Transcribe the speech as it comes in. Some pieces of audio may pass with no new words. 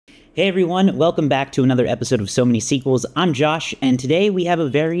Hey everyone, welcome back to another episode of So Many Sequels. I'm Josh, and today we have a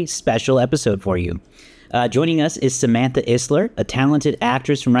very special episode for you. Joining us is Samantha Isler, a talented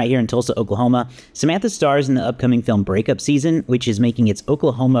actress from right here in Tulsa, Oklahoma. Samantha stars in the upcoming film Breakup season, which is making its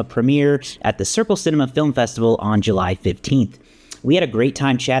Oklahoma premiere at the Circle Cinema Film Festival on July 15th. We had a great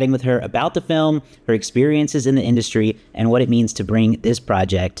time chatting with her about the film, her experiences in the industry, and what it means to bring this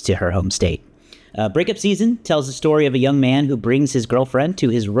project to her home state. Breakup season tells the story of a young man who brings his girlfriend to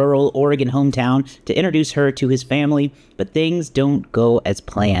his rural Oregon hometown to introduce her to his family, but things don't go as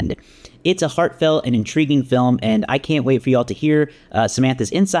planned. It's a heartfelt and intriguing film, and I can't wait for y'all to hear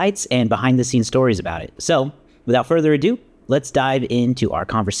Samantha's insights and behind-the-scenes stories about it. So, without further ado, let's dive into our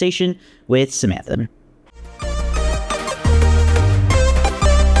conversation with Samantha.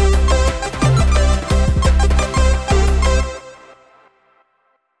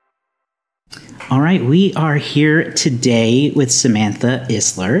 All right, we are here today with Samantha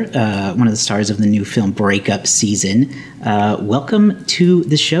Isler, one of the stars of the new film Breakup season. Welcome to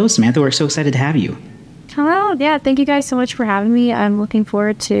the show, Samantha. We're so excited to have you. Hello. Yeah, thank you guys so much for having me. I'm looking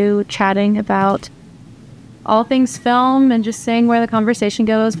forward to chatting about all things film and just seeing where the conversation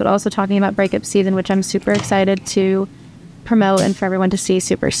goes, but also talking about Breakup season, which I'm super excited to promote and for everyone to see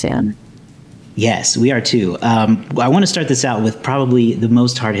super soon. Yes, we are too. I want to start this out with probably the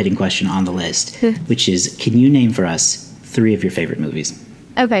most hard-hitting question on the list, which is, can you name for us 3 of your favorite movies?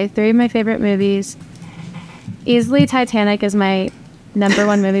 Okay, 3 of my favorite movies. Easily Titanic is my number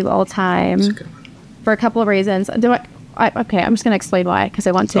 1 movie of all time for a couple of reasons. Okay, I'm just going to explain why, because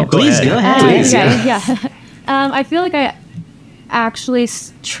I want to. Please, go ahead. Okay, yeah. I feel like I actually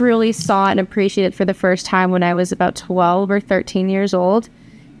truly saw and appreciated it for the first time when I was about 12 or 13 years old.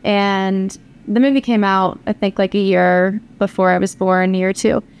 And the movie came out, I think, like a year before I was born, a year or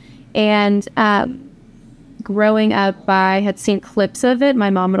 2. And growing up, I had seen clips of it.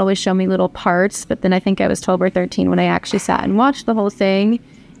 My mom would always show me little parts, but then I think I was 12 or 13 when I actually sat and watched the whole thing.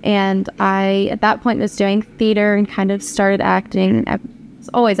 And I, at that point, was doing theater and kind of started acting. I was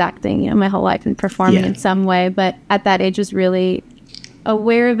always acting, my whole life and performing in some way. But at that age, was really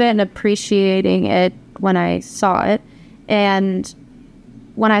aware of it and appreciating it when I saw it. And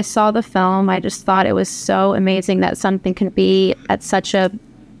when I saw the film, I just thought it was so amazing that something can be at such a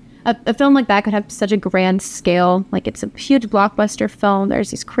film like that could have such a grand scale. Like, it's a huge blockbuster film.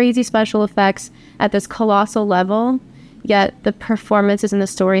 There's these crazy special effects at this colossal level, yet the performances and the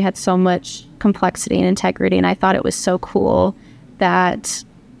story had so much complexity and integrity. And I thought it was so cool that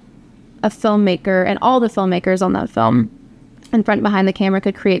a filmmaker and all the filmmakers on that film in front and behind the camera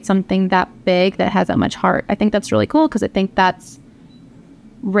could create something that big that has that much heart. I think that's really cool because I think that's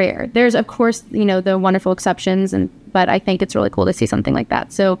rare. There's, of course, the wonderful exceptions, but I think it's really cool to see something like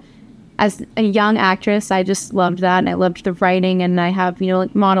that. So as a young actress, I just loved that, and I loved the writing, and I have,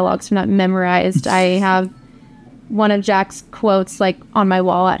 like monologues from that memorized. I have one of Jack's quotes like on my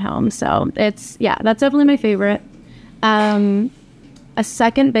wall at home. So that's definitely my favorite. A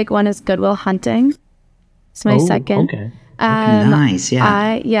second big one is Good Will Hunting. It's my second. Okay. Nice.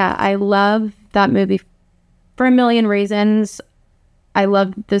 Yeah. I love that movie for a million reasons. I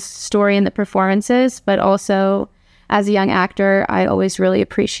love the story and the performances, but also as a young actor, I always really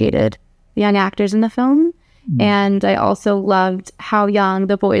appreciated the young actors in the film. And I also loved how young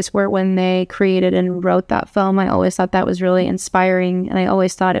the boys were when they created and wrote that film. I always thought that was really inspiring. And I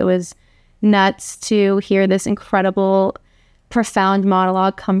always thought it was nuts to hear this incredible, profound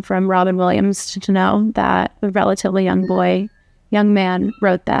monologue come from Robin Williams, to know that a relatively young man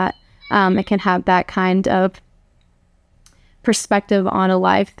wrote that. It can have that kind of perspective on a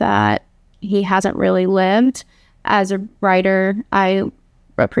life that he hasn't really lived. As a writer, I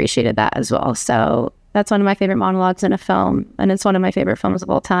appreciated that as well. So that's one of my favorite monologues in a film, and it's one of my favorite films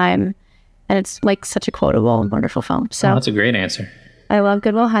of all time. And it's like such a quotable and wonderful film. So that's a great answer. I love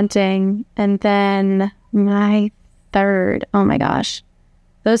Good Will Hunting. And then my third, oh my gosh,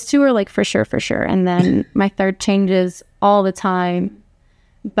 those 2 are like for sure. And then my third changes all the time,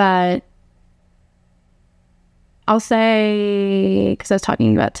 but I'll say, because I was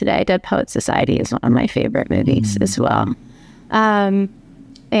talking about today, Dead Poets Society is one of my favorite movies as well. And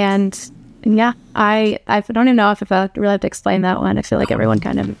yeah, I don't even know if I really have to explain that one. I feel like everyone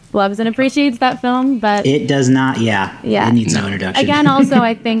kind of loves and appreciates that film, but it does not. Yeah. It needs no introduction. Again, also,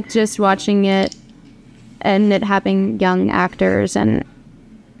 I think just watching it and it having young actors, and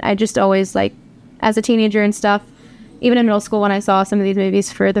I just always, like, as a teenager and stuff, even in middle school, when I saw some of these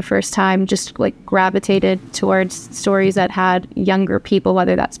movies for the first time, just like gravitated towards stories that had younger people,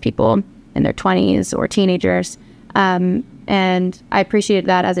 whether that's people in their 20s or teenagers. And I appreciated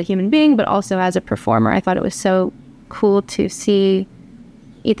that as a human being, but also as a performer. I thought it was so cool to see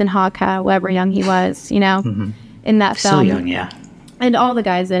Ethan Hawke, however young he was, in that film. So young, yeah. And all the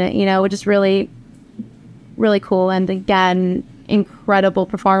guys in it, which is really, really cool. And again, incredible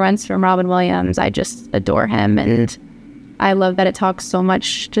performance from Robin Williams. I just adore him. And I love that it talks so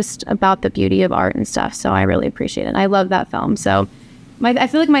much just about the beauty of art and stuff. So I really appreciate it. I love that film. So I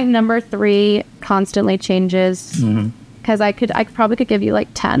feel like my number 3 constantly changes. Because I probably could give you like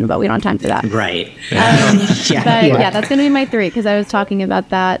 10, but we don't have time for that. Right. But that's going to be my 3, because I was talking about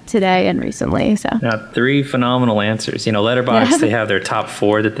that today and recently. So 3 phenomenal answers. Letterboxd, they have their top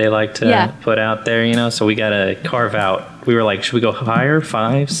 4 that they like to put out there, so we got to carve out. We were like, should we go higher?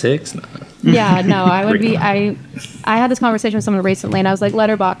 5, 6? No. Yeah, no, I would be, I had this conversation with someone recently, and I was like,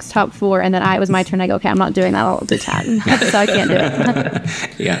 Letterboxd top 4, and then it was my turn. I go, okay, I'm not doing that. I'll do 10. So I can't do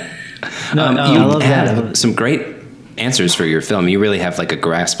it. Yeah. You have some great answers for your film. You really have like a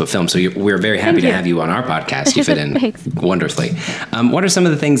grasp of film. So we're very happy to have you on our podcast. You fit in wonderfully. What are some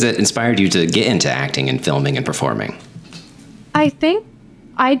of the things that inspired you to get into acting and filming and performing? I think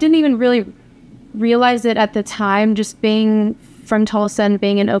I didn't even really realize it at the time. Just being from Tulsa and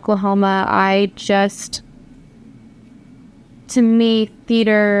being in Oklahoma, to me,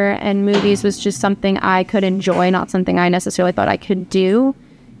 theater and movies was just something I could enjoy, not something I necessarily thought I could do.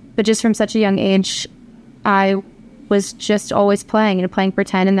 But just from such a young age, I was just always playing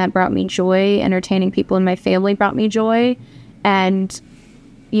pretend, and that brought me joy. Entertaining people in my family brought me joy. And,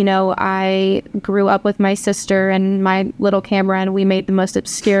 I grew up with my sister and my little camera, and we made the most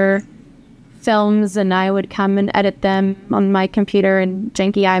obscure films, and I would come and edit them on my computer in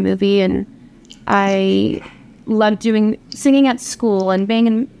janky iMovie. And I loved singing at school and being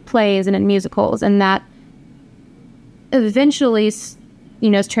in plays and in musicals, and that eventually is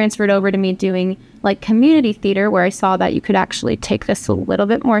transferred over to me doing like community theater, where I saw that you could actually take this a little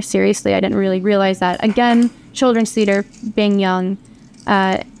bit more seriously. I didn't really realize that. Again, children's theater, being young,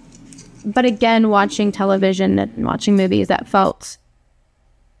 but again, watching television and watching movies, that felt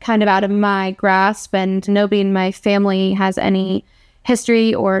kind of out of my grasp, and nobody in my family has any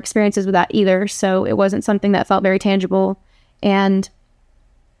history or experiences with that either. So it wasn't something that felt very tangible. And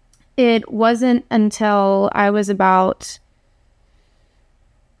it wasn't until I was about,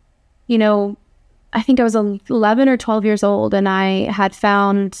 I think I was 11 or 12 years old, and my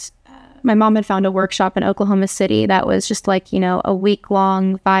mom had found a workshop in Oklahoma City that was just like, a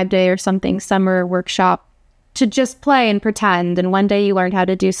week-long, 5-day or something summer workshop to just play and pretend. And one day you learned how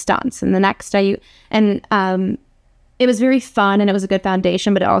to do stunts, and the next day it was very fun, and it was a good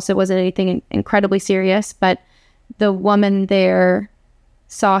foundation, but it also wasn't anything incredibly serious. But the woman there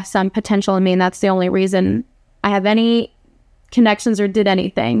saw some potential in me, and that's the only reason I have any connections or did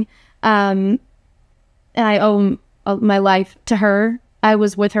anything. And I owe my life to her. I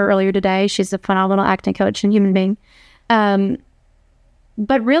was with her earlier today. She's a phenomenal acting coach and human being.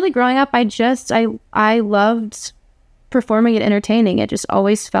 But really growing up, I loved performing and entertaining. It just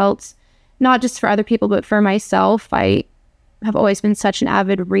always felt, not just for other people, but for myself. I have always been such an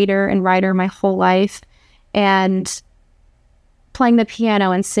avid reader and writer my whole life. And playing the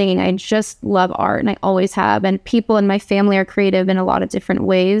piano and singing, I just love art, and I always have. And people in my family are creative in a lot of different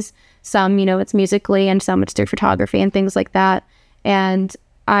ways. Some, it's musically, and some it's through photography and things like that. And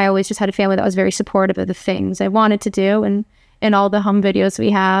I always just had a family that was very supportive of the things I wanted to do. And in all the home videos we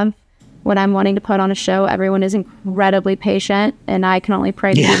have, when I'm wanting to put on a show, everyone is incredibly patient. And I can only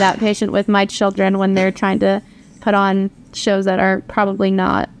pray to be that patient with my children when they're trying to put on shows that are probably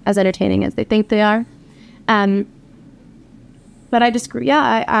not as entertaining as they think they are. But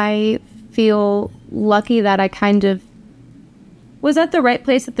I feel lucky that I kind of was at the right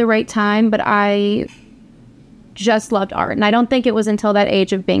place at the right time, but I just loved art. And I don't think it was until that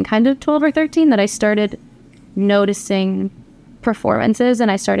age of being kind of 12 or 13 that I started noticing performances,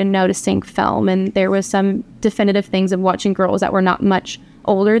 and I started noticing film. And there was some definitive things of watching girls that were not much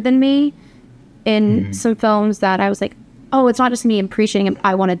older than me in some films that I was like, oh, it's not just me appreciating it,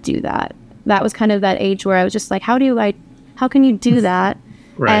 I want to do that. That was kind of that age where I was just like, how can you do that?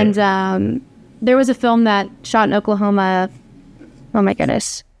 Right. And there was a film that shot in Oklahoma. Oh my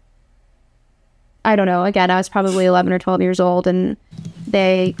goodness. I don't know. Again, I was probably 11 or 12 years old, and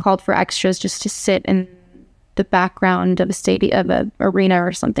they called for extras just to sit in the background of a arena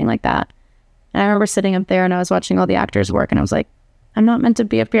or something like that. And I remember sitting up there, and I was watching all the actors work, and I was like, I'm not meant to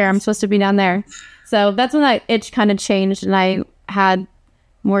be up here. I'm supposed to be down there. So that's when that itch kind of changed, and I had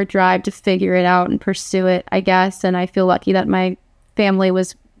more drive to figure it out and pursue it, I guess. And I feel lucky that my family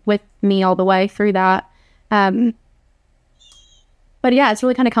was with me all the way through that. But yeah, it's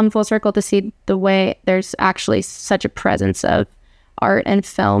really kind of come full circle to see the way there's actually such a presence of art and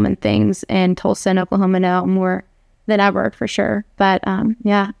film and things in Tulsa and Oklahoma now, more than ever, for sure. But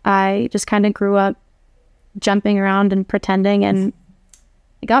yeah, I just kind of grew up jumping around and pretending, and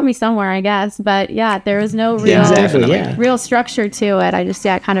it got me somewhere, I guess. But yeah, there was no real structure to it. I just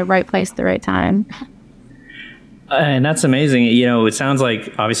kind of right place at the right time. And that's amazing. It sounds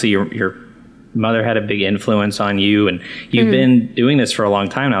like obviously your mother had a big influence on you, and you've been doing this for a long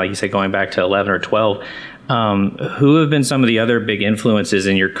time now, like you said, going back to 11 or 12. Who have been some of the other big influences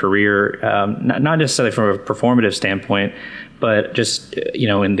in your career, not necessarily from a performative standpoint, but just,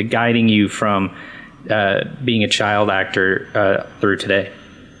 in the guiding you from being a child actor through today?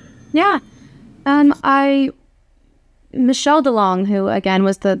 Yeah. Michelle DeLong, who again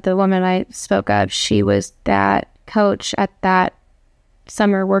was the woman I spoke of, she was that coach at that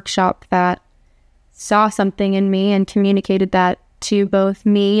summer workshop that saw something in me and communicated that to both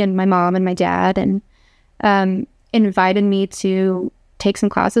me and my mom and my dad, and invited me to take some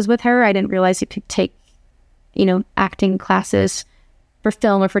classes with her. I didn't realize you could take, acting classes for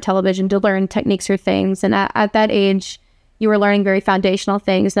film or for television to learn techniques or things. And at that age, you were learning very foundational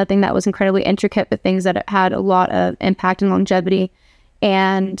things, nothing that was incredibly intricate, but things that had a lot of impact and longevity.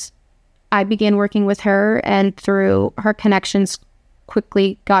 And I began working with her, and through her connections,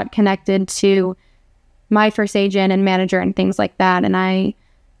 quickly got connected to my first agent and manager and things like that. And I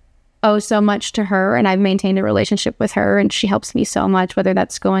owe so much to her, and I've maintained a relationship with her, and she helps me so much, whether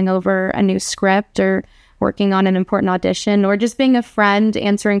that's going over a new script or working on an important audition, or just being a friend,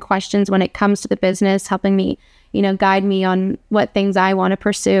 answering questions when it comes to the business, helping me, guide me on what things I want to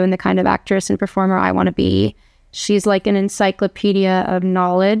pursue and the kind of actress and performer I want to be. She's like an encyclopedia of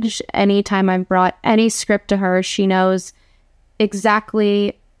knowledge. Anytime I've brought any script to her, she knows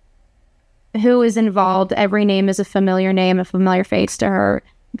exactly who is involved. Every name is a familiar name, a familiar face to her.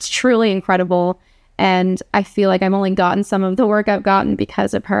 It's truly incredible. And I feel like I've only gotten some of the work I've gotten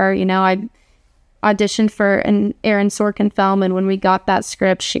because of her. I auditioned for an Aaron Sorkin film, and when we got that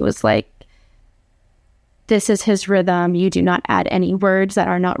script, she was like, this is his rhythm. You do not add any words that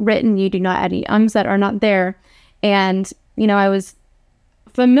are not written. You do not add any ums that are not there. And, I was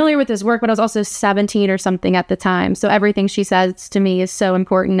familiar with his work, but I was also 17 or something at the time. So everything she says to me is so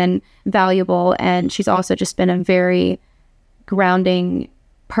important and valuable. And she's also just been a very grounding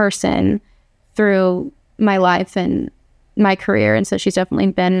person through my life and my career. And so she's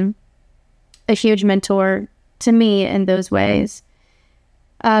definitely been a huge mentor to me in those ways.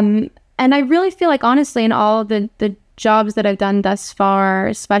 And I really feel like, honestly, in all the jobs that I've done thus far,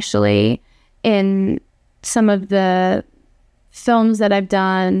 especially in some of the films that I've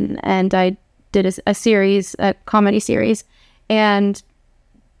done, and I did a comedy series, and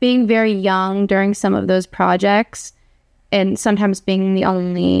being very young during some of those projects, and sometimes being the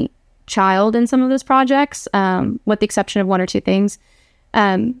only child in some of those projects, with the exception of one or two things,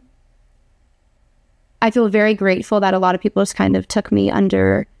 I feel very grateful that a lot of people just kind of took me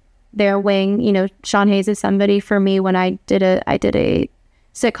under their wing. Sean Hayes is somebody for me. When I did a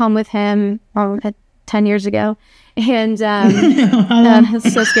sitcom with him 10 years ago, and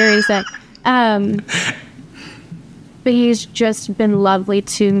it's so scary to say. But he's just been lovely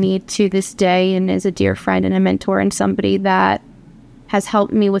to me to this day, and is a dear friend and a mentor, and somebody that has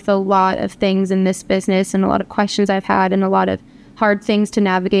helped me with a lot of things in this business, and a lot of questions I've had, and a lot of hard things to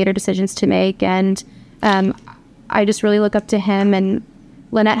navigate or decisions to make. And I just really look up to him, and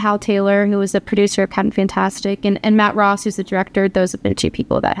Lynette Howe-Taylor, who was the producer of Captain Fantastic, and Matt Ross, who's the director. Those have been two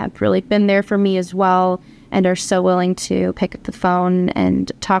people that have really been there for me as well, and are so willing to pick up the phone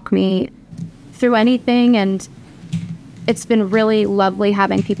and talk me through anything. And it's been really lovely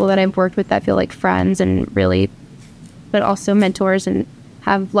having people that I've worked with that feel like friends, and really, but also mentors, and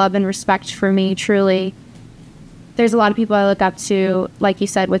have love and respect for me, truly. There's a lot of people I look up to, like you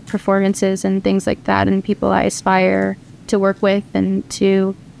said, with performances and things like that, and people I aspire to work with and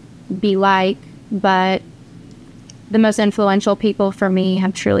to be like. But the most influential people for me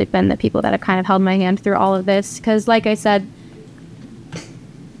have truly been the people that have kind of held my hand through all of this. Because, like I said,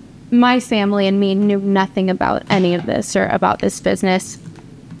 my family and me knew nothing about any of this or about this business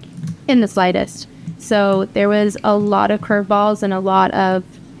in the slightest. So there was a lot of curveballs and a lot of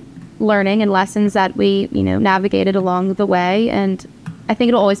learning and lessons that we, navigated along the way. And I think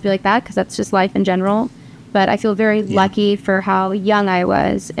it'll always be like that, because that's just life in general. But I feel very lucky for how young I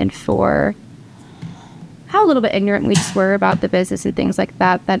was, and for how a little bit ignorant we just were about the business and things like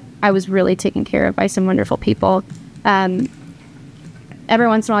that, that I was really taken care of by some wonderful people. Every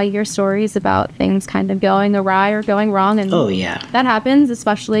once in a while you hear stories about things kind of going awry or going wrong. And that happens,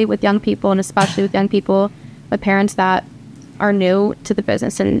 especially with young people, and especially with young people with parents that are new to the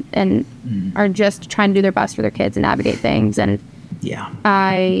business and are just trying to do their best for their kids and navigate things. And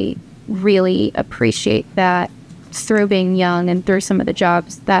I really appreciate that through being young and through some of the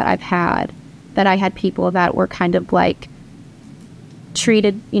jobs that I've had, that I had people that were kind of like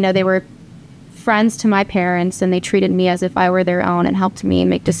treated, they were friends to my parents, and they treated me as if I were their own and helped me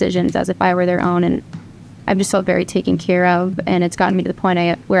make decisions as if I were their own. And I've just felt very taken care of, and it's gotten me to the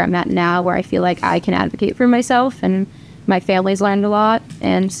point where I'm at now, where I feel like I can advocate for myself, and my family's learned a lot.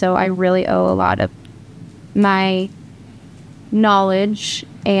 And so I really owe a lot of my knowledge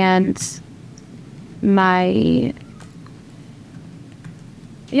and my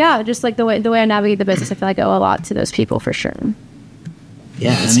just like the way I navigate the business. I feel like I owe a lot to those people for sure.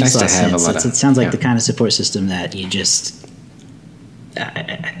 Yeah, that makes a lot of sense. It sounds like the kind of support system that you just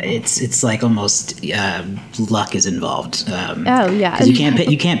it's like almost luck is involved. Because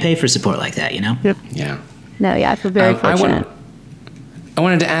you can't pay for support like that, Yep. Yeah. No, I feel very fortunate. I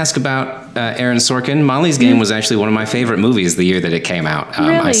wanted to ask about Aaron Sorkin. Molly's Game was actually one of my favorite movies the year that it came out.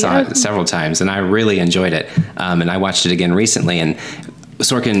 Really? I saw it several times, and I really enjoyed it. And I watched it again recently. And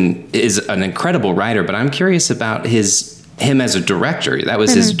Sorkin is an incredible writer, but I'm curious about him as a director. That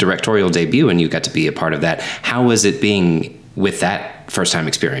was his directorial debut, and you got to be a part of that. How was it being with that first-time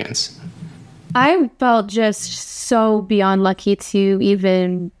experience? I felt just so beyond lucky to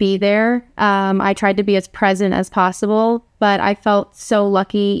even be there. I tried to be as present as possible, but I felt so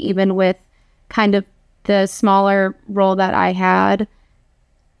lucky even with kind of the smaller role that I had.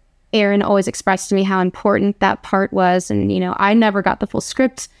 Aaron always expressed to me how important that part was. And, I never got the full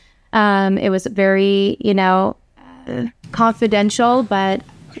script. It was very, confidential, but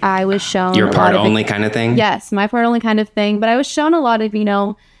I was shown your part only kind of thing? Yes, my part only kind of thing. But I was shown a lot of,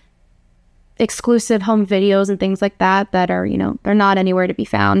 exclusive home videos and things like that are, they're not anywhere to be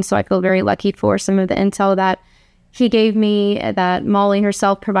found. So I feel very lucky for some of the intel that he gave me, that Molly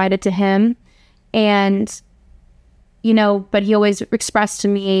herself provided to him. And, but he always expressed to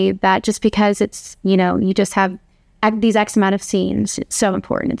me that just because it's, you just have these X amount of scenes, it's so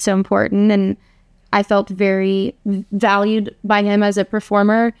important. It's so important. And I felt very valued by him as a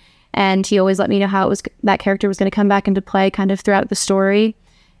performer. And he always let me know how that character was going to come back into play kind of throughout the story,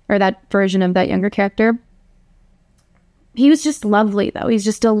 or that version of that younger character. He was just lovely, though. He's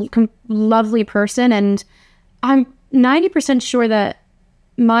just a lovely person. And I'm 90% sure that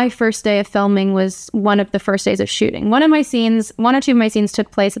my first day of filming was one of the first days of shooting. One or two of my scenes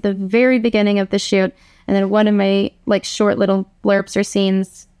took place at the very beginning of the shoot. And then one of my short little blurbs or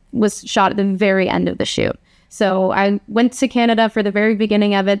scenes was shot at the very end of the shoot. So I went to Canada for the very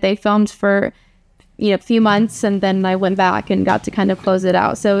beginning of it. They filmed for a few months, and then I went back and got to kind of close it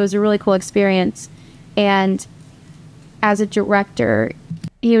out. So it was a really cool experience. And as a director,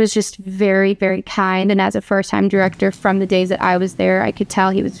 he was just very, very kind. And as a first-time director, from the days that I was there, I could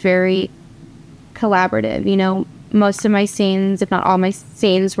tell he was very collaborative. Most of my scenes, if not all my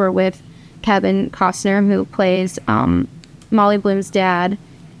scenes, were with Kevin Costner, who plays Molly Bloom's dad.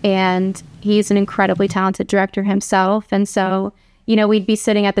 And he's an incredibly talented director himself. And so, we'd be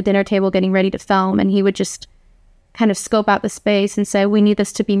sitting at the dinner table getting ready to film, and he would just kind of scope out the space and say, we need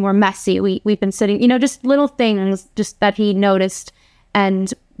this to be more messy. We've been sitting, just little things just that he noticed,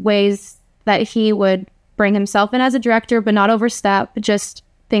 and ways that he would bring himself in as a director, but not overstep, just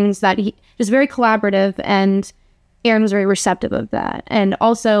things that just very collaborative. And Aaron was very receptive of that. And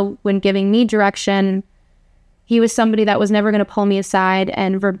also when giving me direction, he was somebody that was never going to pull me aside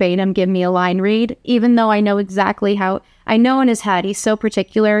and verbatim give me a line read, even though I know exactly how. I know in his head, he's so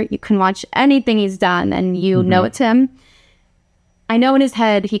particular. You can watch anything he's done and you know it's him. I know in his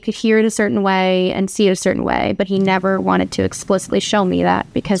head he could hear it a certain way and see it a certain way, but he never wanted to explicitly show me that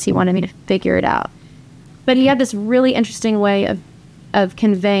because he wanted me to figure it out. But he had this really interesting way of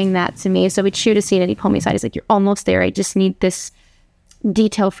conveying that to me. So we'd shoot a scene and he'd pull me aside. He's like, you're almost there. I just need this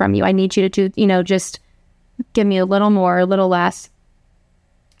detail from you. I need you to do, just give me a little more, a little less.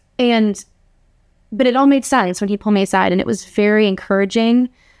 But it all made sense when he pulled me aside, and it was very encouraging.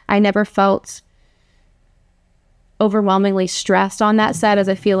 I never felt overwhelmingly stressed on that set, as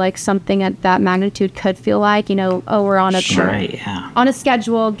I feel like something at that magnitude could feel like, we're on a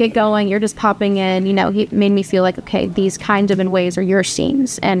schedule, get going, you're just popping in. He made me feel like, okay, these kinds of ways are your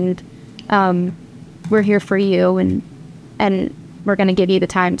scenes, and we're here for you, and we're going to give you the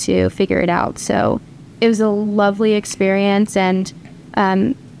time to figure it out. So it was a lovely experience, and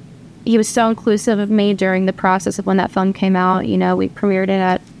he was so inclusive of me during the process of when that film came out. We premiered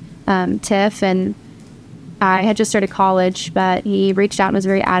it at TIFF, and I had just started college, but he reached out and was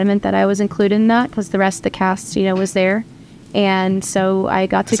very adamant that I was included in that because the rest of the cast, was there. And so I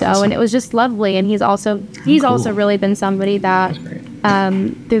got to go, awesome. And it was just lovely. And he's also really been somebody that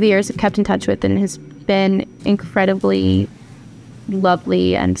through the years I've kept in touch with and has been incredibly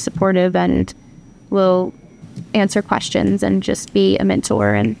lovely and supportive, and will answer questions and just be a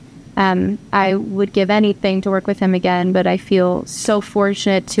mentor. And I would give anything to work with him again, but I feel so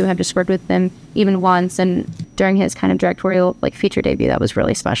fortunate to have just worked with him even once, and during his kind of directorial feature debut. That was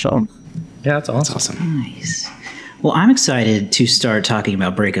really special. Yeah, that's awesome. That's awesome. Nice. Well, I'm excited to start talking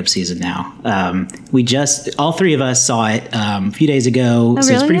about Breakup season now. All three of us saw it a few days ago,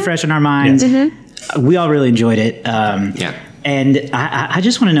 so it's pretty fresh in our minds. Yes. We all really enjoyed it. Yeah. And I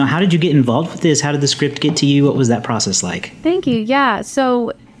just want to know, how did you get involved with this? How did the script get to you? What was that process like? Thank you. Yeah.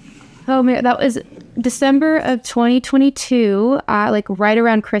 So, that was December of 2022. Right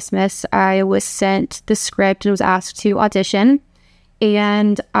around Christmas, I was sent the script and was asked to audition.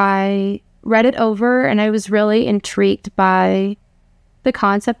 And I read it over, and I was really intrigued by the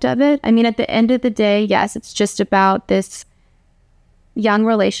concept of it. I mean, at the end of the day, yes, it's just about this young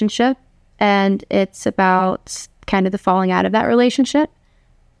relationship, and it's about kind of the falling out of that relationship.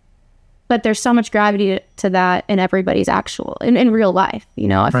 But there's so much gravity to that in everybody's in real life.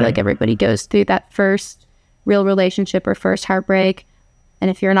 I feel like everybody goes through that first real relationship or first heartbreak.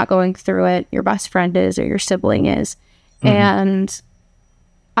 And if you're not going through it, your best friend is, or your sibling is. Mm-hmm. And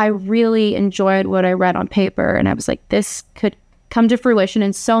I really enjoyed what I read on paper, and I was like, this could come to fruition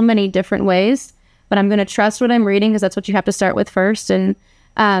in so many different ways, but I'm going to trust what I'm reading, because that's what you have to start with first. And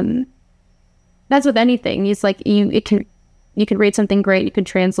that's with anything. It's like you can read something great, you can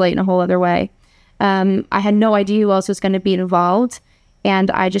translate in a whole other way. I had no idea who else was going to be involved, and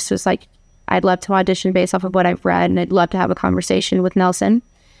I just was like, I'd love to audition based off of what I've read, and I'd love to have a conversation with Nelson,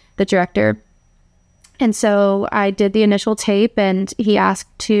 the director. And so I did the initial tape, and he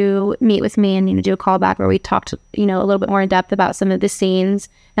asked to meet with me and, do a callback where we talked, a little bit more in depth about some of the scenes,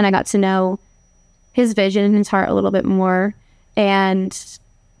 and I got to know his vision and his heart a little bit more. And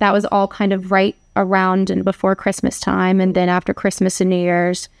that was all kind of right around and before Christmas time. And then after Christmas and New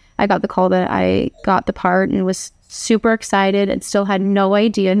Year's, I got the call that I got the part, and was super excited, and still had no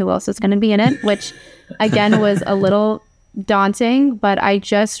idea who else was going to be in it, which again was a little daunting. But I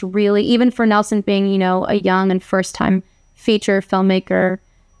just really, even for Nelson being, a young and first time feature filmmaker,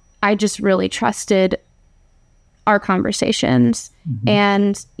 I just really trusted our conversations. Mm-hmm.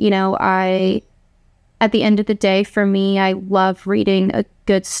 And, at the end of the day, for me, I love reading a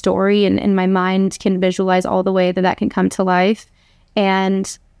good story, and my mind can visualize all the way that can come to life.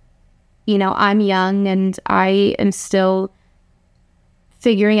 And, I'm young, and I am still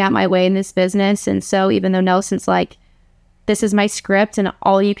figuring out my way in this business. And so even though Nelson's like, this is my script, and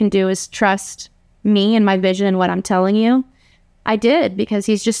all you can do is trust me and my vision and what I'm telling you, I did, because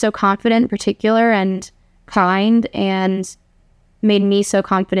he's just so confident, particular, and kind, and made me so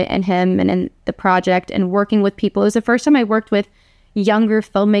confident in him and in the project and working with people. It was the first time I worked with younger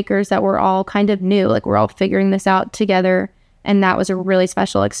filmmakers that were all kind of new, we're all figuring this out together. And that was a really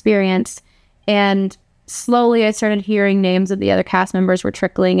special experience. And slowly I started hearing names of the other cast members were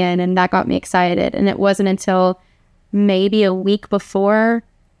trickling in, and that got me excited. And it wasn't until maybe a week before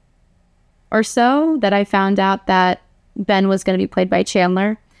or so that I found out that Ben was going to be played by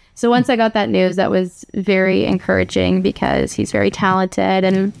Chandler. So once I got that news, that was very encouraging, because he's very talented,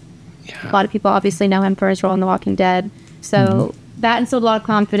 and a lot of people obviously know him for his role in The Walking Dead. So that instilled a lot of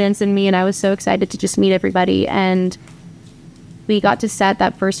confidence in me, and I was so excited to just meet everybody. And we got to set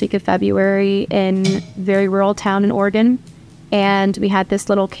that first week of February in a very rural town in Oregon, and we had this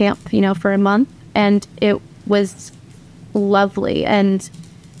little camp, for a month, and it was lovely. And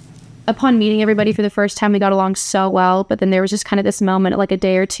upon meeting everybody for the first time, we got along so well. But then there was just kind of this moment, a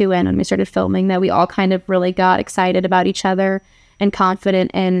day or two in, when we started filming, that we all kind of really got excited about each other and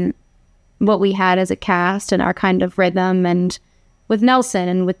confident in what we had as a cast and our kind of rhythm, and with Nelson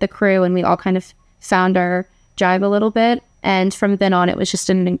and with the crew, and we all kind of found our jive a little bit. And from then on, it was just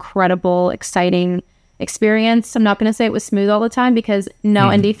an incredible, exciting experience. I'm not going to say it was smooth all the time, because no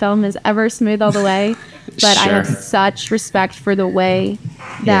indie film is ever smooth all the way. But I have such respect for the way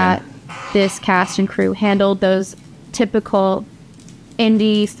that this cast and crew handled those typical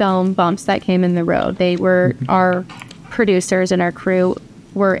indie film bumps that came in the road. They were, our producers and our crew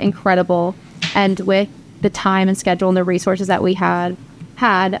were incredible. And with the time and schedule and the resources that we had,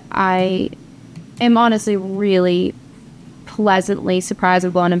 I am honestly really pleasantly surprised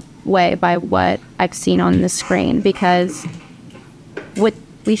and blown away by what I've seen on the screen, because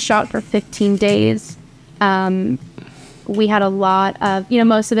we shot for 15 days. We had a lot of,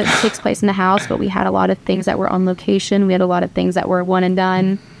 most of it takes place in the house, but we had a lot of things that were on location. We had a lot of things that were one and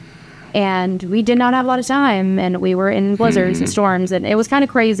done, and we did not have a lot of time, and we were in blizzards and storms, and it was kind of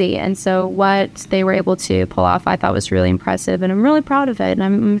crazy. And so what they were able to pull off, I thought was really impressive, and I'm really proud of it, and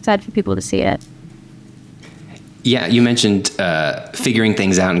I'm excited for people to see it. Yeah, you mentioned figuring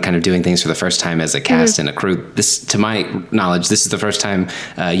things out and kind of doing things for the first time as a cast and a crew. This, to my knowledge, this is the first time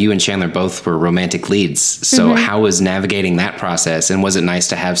you and Chandler both were romantic leads. So how was navigating that process, and was it nice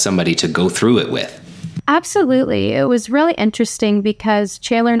to have somebody to go through it with? Absolutely. It was really interesting because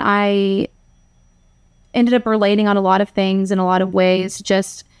Chandler and I ended up relating on a lot of things in a lot of ways,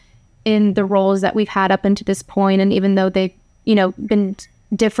 just in the roles that we've had up until this point. And even though they've, been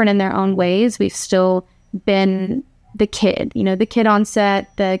different in their own ways, we've still been the kid, the kid on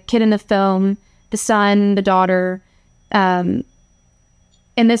set, the kid in the film, the son, the daughter. And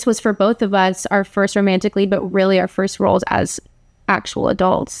this was for both of us, our first romantic lead, but really our first roles as actual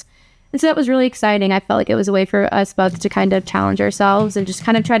adults. And so that was really exciting. I felt like it was a way for us both to kind of challenge ourselves and just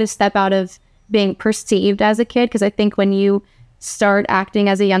kind of try to step out of being perceived as a kid. Because I think when you start acting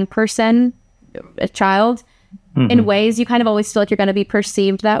as a young person, a child, in ways you kind of always feel like you're going to be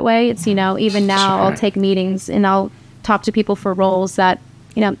perceived that way. It's, even now I'll take meetings and I'll talk to people for roles that,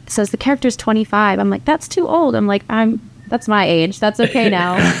 says the character's 25. I'm like, that's too old. I'm like, that's my age. That's okay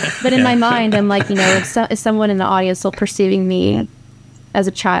now. But in my mind, I'm like, is someone in the audience still perceiving me as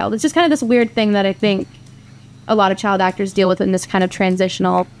a child? It's just kind of this weird thing that I think a lot of child actors deal with in this kind of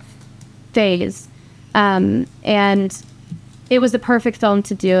transitional phase. And it was the perfect film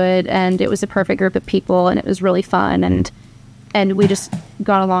to do it, and it was a perfect group of people, and it was really fun, and we just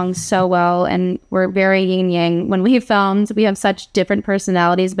got along so well, and we're very yin yang. When we filmed, we have such different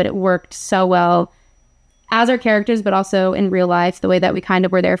personalities, but it worked so well as our characters, but also in real life, the way that we kind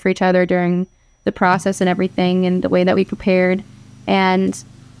of were there for each other during the process and everything, and the way that we prepared. And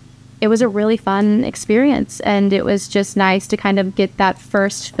it was a really fun experience, and it was just nice to kind of get that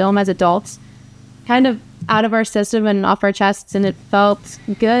first film as adults kind of out of our system and off our chests, and it felt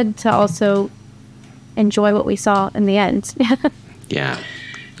good to also enjoy what we saw in the end. Yeah,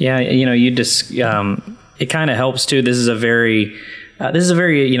 you just it kind of helps too. This is a very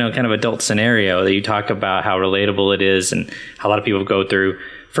kind of adult scenario that you talk about, how relatable it is and how a lot of people go through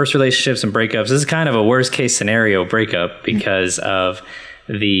first relationships and breakups. This is kind of a worst case scenario breakup because of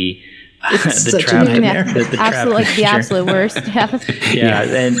the absolute worst.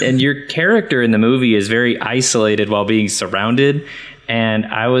 And your character in the movie is very isolated while being surrounded. And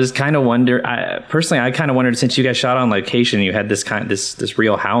I was kind of personally, I kind of wondered, since you guys shot on location, you had this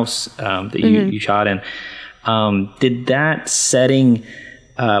real house that you shot in. Did that setting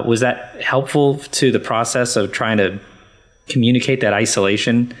was that helpful to the process of trying to communicate that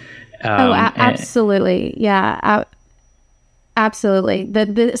isolation? Absolutely, yeah. Absolutely.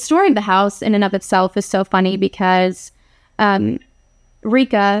 The story of the house in and of itself is so funny because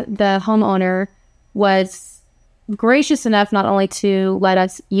Rika, the homeowner, was gracious enough not only to let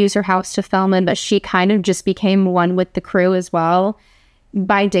us use her house to film in, but she kind of just became one with the crew as well.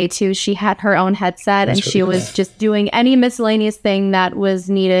 By day 2, she had her own headset. That's and really she was just doing any miscellaneous thing that was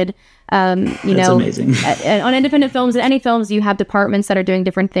needed. That's amazing. On independent films and any films, you have departments that are doing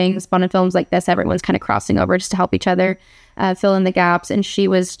different things. But on films like this, everyone's kind of crossing over just to help each other fill in the gaps. And she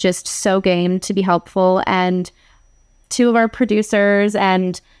was just so game to be helpful. And 2 of our producers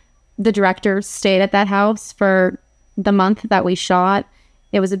and the director stayed at that house for the month that we shot.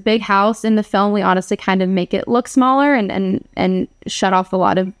 It was a big house. In the film, we honestly kind of make it look smaller and shut off a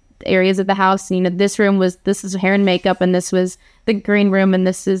lot of areas of the house. This is hair and makeup, and this was the green room, and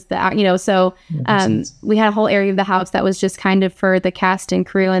this is so we had a whole area of the house that was just kind of for the cast and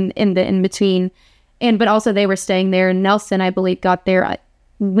crew and in between. But also they were staying there. Nelson, I believe, got there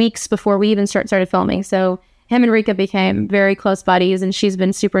weeks before we even started filming. So him and Rika became very close buddies, and she's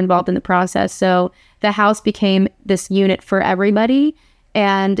been super involved in the process. So the house became this unit for everybody.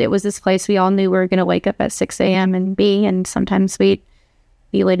 And it was this place we all knew we were going to wake up at 6 a.m. and sometimes we'd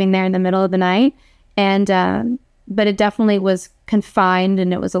be living there in the middle of the night. And but it definitely was confined,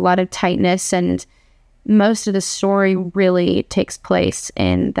 and it was a lot of tightness, and most of the story really takes place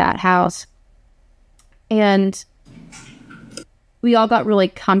in that house. And we all got really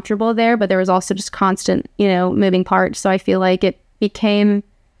comfortable there, but there was also just constant, moving parts. So I feel like it became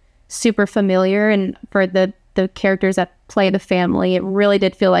super familiar, and for the characters that play the family, it really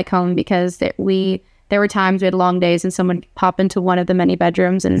did feel like home, because there were times we had long days and someone would pop into one of the many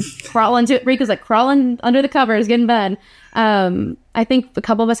bedrooms and crawl into it. Rika's like crawling under the covers, get in bed. I think a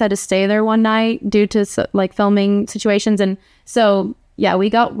couple of us had to stay there one night due to filming situations. And so, yeah, we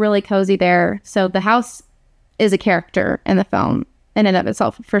got really cozy there. So the house is a character in the film in and of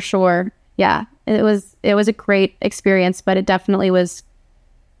itself, for sure. Yeah, it was a great experience, but it definitely was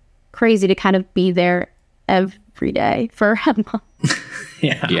crazy to kind of be there every day for a month.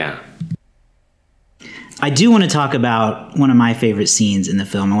 Yeah. I do want to talk about one of my favorite scenes in the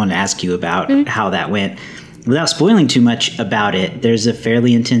film. I want to ask you about how that went. without spoiling too much about it, there's a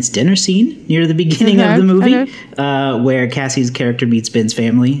fairly intense dinner scene near the beginning of the movie where Cassie's character meets Ben's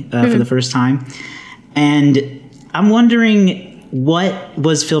family for the first time. And I'm wondering, what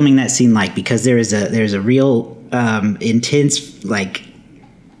was filming that scene like? Because there's a real intense, like,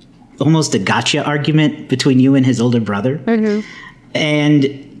 almost a gotcha argument between you and his older brother.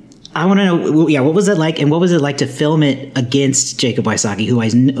 And I want to know, what was it like? And what was it like to film it against Jacob Wysocki, who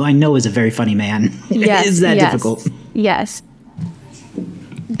I know is a very funny man? Yes, Is that difficult? Yes.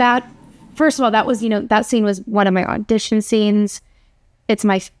 First of all, that was, that scene was one of my audition scenes. It's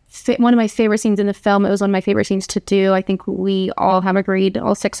one of my favorite scenes in the film. It was one of my favorite scenes to do. I think we all have agreed,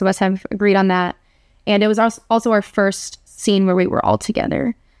 all 6 of us have agreed on that. And it was also our first scene where we were all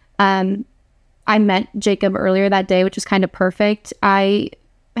together. I met Jacob earlier that day, which was kind of perfect. I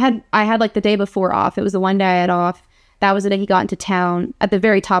had like the day before off. It was the one day I had off. That was the day he got into town at the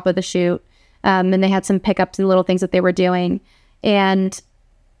very top of the shoot. And they had some pickups and little things that they were doing. And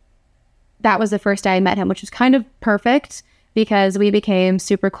that was the first day I met him, which was kind of perfect because we became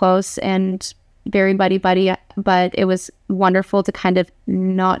super close and very buddy-buddy. But it was wonderful to kind of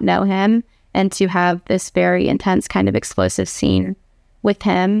not know him and to have this very intense kind of explosive scene with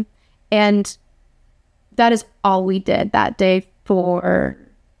him. And that is all we did that day for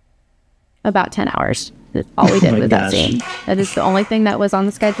about 10 hours. That's all we did with that scene. That is the only thing that was on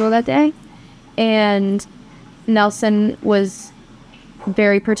the schedule that day. And Nelson was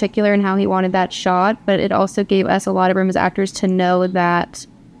very particular in how he wanted that shot, but it also gave us a lot of room as actors to know that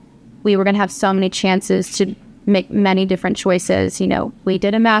we were going to have so many chances to make many different choices. We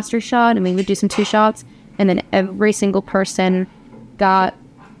did a master shot and we would do some 2 shots, and then every single person got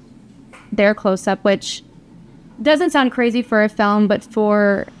their close-up, which doesn't sound crazy for a film, but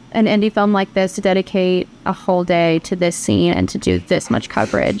for an indie film like this to dedicate a whole day to this scene and to do this much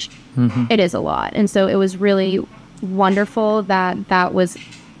coverage, it is a lot. And so it was really wonderful that was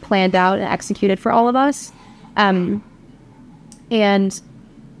planned out and executed for all of us. And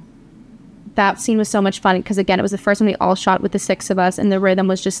that scene was so much fun because, again, it was the first one we all shot with the 6 of us, and the rhythm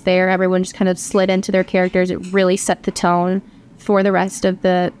was just there. Everyone just kind of slid into their characters. It really set the tone for the rest of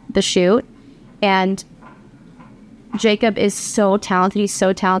the shoot. And Jacob is so talented. He's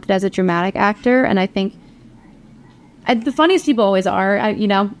so talented as a dramatic actor. And I think the funniest people always are, he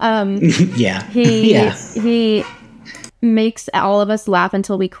makes all of us laugh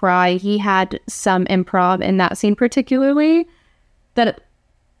until we cry. He had some improv in that scene particularly that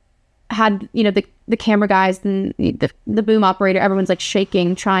had, the camera guys and the boom operator, everyone's like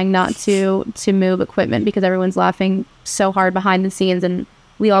shaking, trying not to move equipment because everyone's laughing so hard behind the scenes, and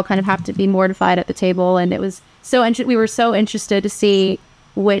we all kind of have to be mortified at the table. And it was we were so interested to see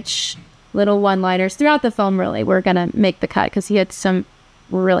which little one-liners throughout the film really were gonna make the cut, because he had some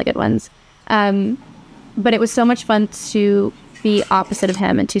really good ones. But it was so much fun to be opposite of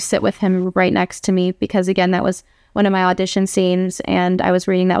him and to sit with him right next to me, because again, that was one of my audition scenes, and I was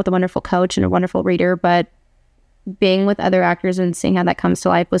reading that with a wonderful coach and a wonderful reader. But being with other actors and seeing how that comes to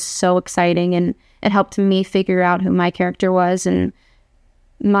life was so exciting, and it helped me figure out who my character was and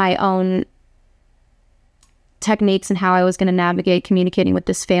my own techniques and how I was going to navigate communicating with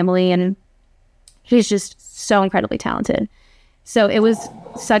this family. And he's just so incredibly talented. So it was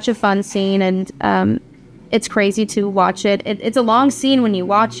such a fun scene, and it's crazy to watch it. It's a long scene when you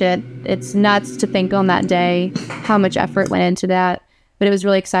watch it. It's nuts to think on that day how much effort went into that. But it was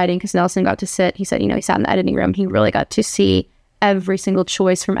really exciting because Nelson got to sit. He said, he sat in the editing room. He really got to see every single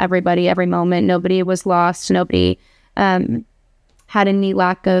choice from everybody, every moment. Nobody was lost. Nobody had any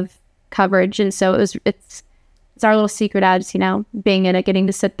lack of coverage. And so it's our little secret as, being in it, getting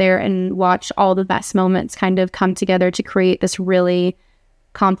to sit there and watch all the best moments kind of come together to create this really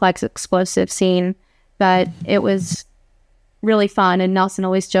complex, explosive scene. But it was really fun. And Nelson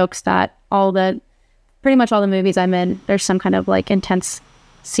always jokes that pretty much all the movies I'm in, there's some kind of like intense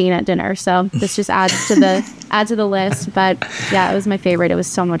scene at dinner. So this just adds to the list. But yeah, it was my favorite. It was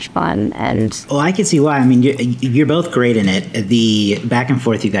so much fun. And well, I can see why. I mean, you're both great in it. The back and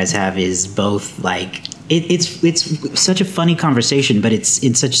forth you guys have is both like it's such a funny conversation, but it's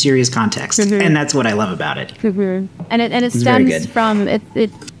in such serious context, and that's what I love about it. And it stems from it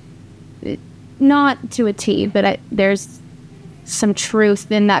not to a T, but there's some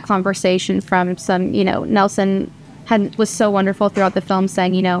truth in that conversation from some, Nelson was so wonderful throughout the film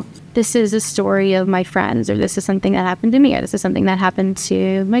saying, this is a story of my friends, or this is something that happened to me, or this is something that happened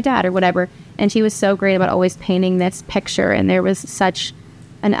to my dad, or whatever. And he was so great about always painting this picture. And there was such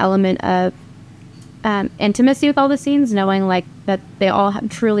an element of intimacy with all the scenes, knowing like that they all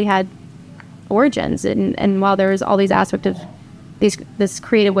truly had origins. And while there was all these aspects of this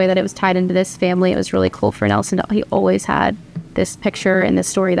creative way that it was tied into this family. It was really cool for Nelson. He always had this picture and this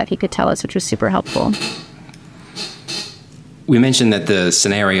story that he could tell us, which was super helpful. We mentioned that the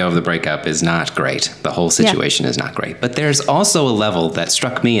scenario of the breakup is not great. The whole situation is not great. But there's also a level that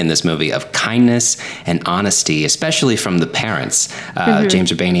struck me in this movie of kindness and honesty, especially from the parents,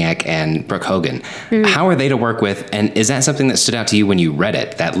 James Urbaniak and Brooke Hogan. How are they to work with? And is that something that stood out to you when you read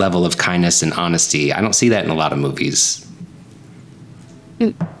it, that level of kindness and honesty? I don't see that in a lot of movies.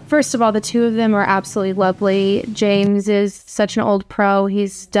 First of all, the two of them are absolutely lovely. James is such an old pro.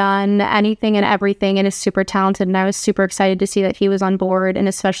 He's done anything and everything and is super talented. And I was super excited to see that he was on board, and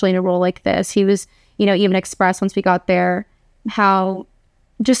especially in a role like this. He was, even expressed once we got there how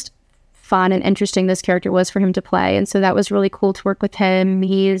just fun and interesting this character was for him to play. And so that was really cool to work with him.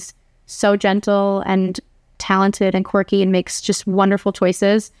 He's so gentle and talented and quirky and makes just wonderful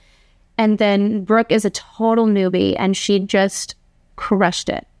choices. And then Brooke is a total newbie, and she just crushed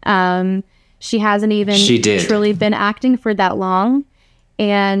it. She hasn't even truly been acting for that long,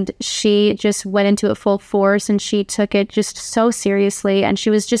 and she just went into it full force, and she took it just so seriously, and she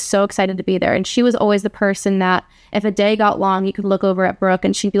was just so excited to be there. And she was always the person that if a day got long, you could look over at Brooke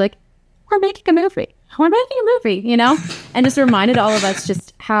and she'd be like, we're making a movie, and just reminded all of us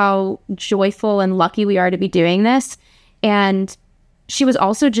just how joyful and lucky we are to be doing this. And she was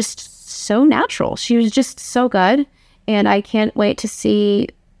also just so natural. She was just so good. And I can't wait to see,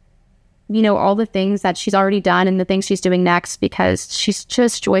 all the things that she's already done and the things she's doing next, because she's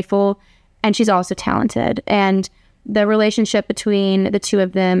just joyful and she's also talented. And the relationship between the two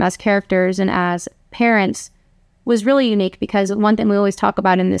of them as characters and as parents was really unique, because one thing we always talk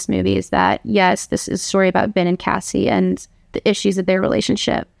about in this movie is that, yes, this is a story about Ben and Cassie and the issues of their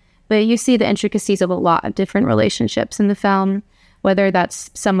relationship. But you see the intricacies of a lot of different relationships in the film, whether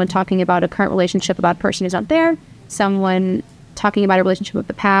that's someone talking about a current relationship about a person who's not there, someone talking about a relationship of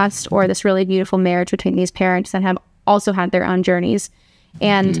the past, or this really beautiful marriage between these parents that have also had their own journeys.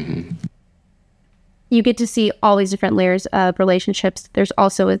 And you get to see all these different layers of relationships. There's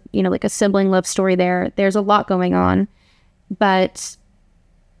also like a sibling love story there. There's a lot going on. But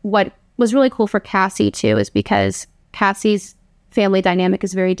what was really cool for Cassie too is because Cassie's family dynamic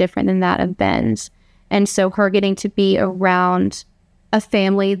is very different than that of Ben's. And so her getting to be around a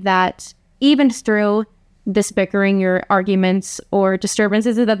family that, even through this bickering or arguments or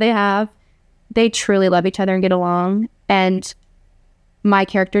disturbances that they have, they truly love each other and get along. And my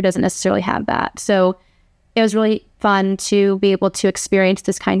character doesn't necessarily have that. So it was really fun to be able to experience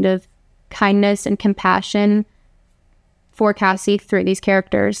this kind of kindness and compassion for Cassie through these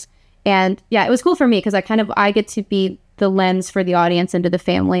characters. And yeah, it was cool for me because I get to be the lens for the audience into the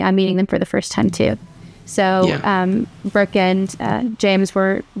family. I'm meeting them for the first time too. So Brooke and James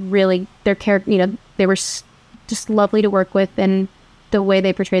were really, their character, they were just lovely to work with, and the way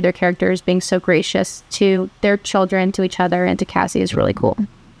they portrayed their characters, being so gracious to their children, to each other, and to Cassie is really cool.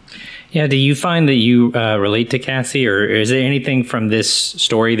 Yeah, do you find that you relate to Cassie, or is there anything from this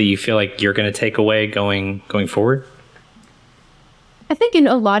story that you feel like you're going to take away going forward? I think in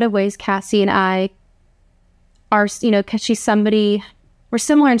a lot of ways, Cassie and I are, because she's somebody, we're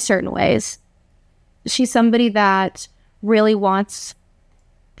similar in certain ways. She's somebody that really wants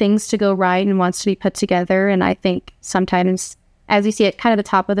things to go right and wants to be put together. And I think sometimes, as you see at kind of the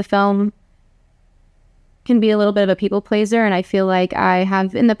top of the film, can be a little bit of a people pleaser. And I feel like I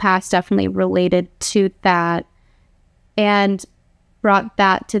have in the past definitely related to that and brought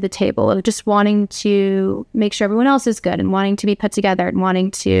that to the table of just wanting to make sure everyone else is good and wanting to be put together and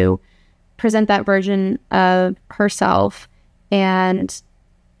wanting to present that version of herself. And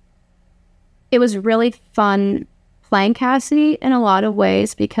it was really fun playing Cassie in a lot of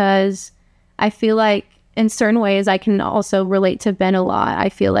ways, because I feel like in certain ways I can also relate to Ben a lot. I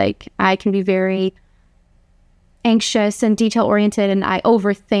feel like I can be very anxious and detail oriented, and I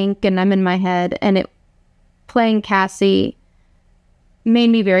overthink and I'm in my head, and playing Cassie made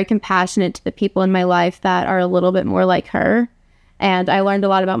me very compassionate to the people in my life that are a little bit more like her. And I learned a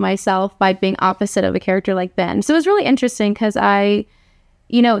lot about myself by being opposite of a character like Ben. So it was really interesting because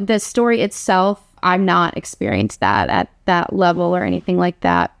the story itself, I've not experienced that at that level or anything like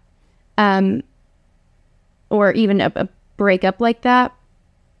that. Or even a breakup like that.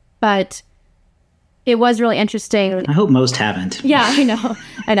 But it was really interesting. I hope most haven't. Yeah, I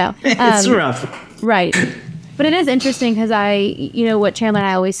know. It's rough. Right. But it is interesting because what Chandler and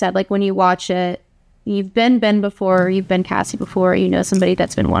I always said, like when you watch it, you've been Ben before, you've been Cassie before, somebody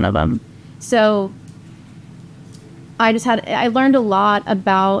that's been one of them. So I learned a lot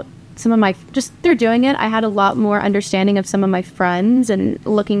about some of my, just through doing it, I had a lot more understanding of some of my friends and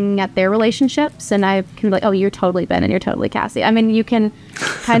looking at their relationships. And I can be like, oh, you're totally Ben and you're totally Cassie. I mean, you can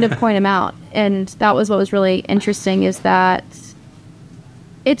kind of point them out. And that was what was really interesting, is that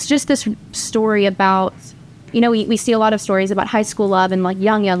it's just this story about, you know, we see a lot of stories about high school love and like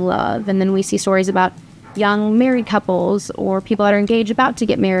young love. And then we see stories about young married couples or people that are engaged about to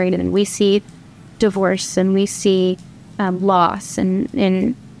get married. And then we see divorce and we see loss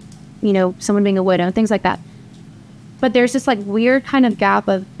and you know, someone being a widow and things like that. But there's this like weird kind of gap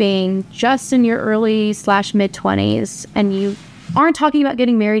of being just in your early/mid 20s and you aren't talking about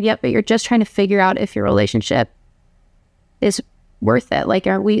getting married yet, but you're just trying to figure out if your relationship is worth it. Like,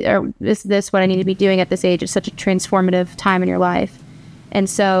 is this what I need to be doing at this age? It's such a transformative time in your life. And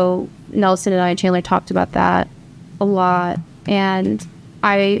so Nelson and I and Chandler talked about that a lot. And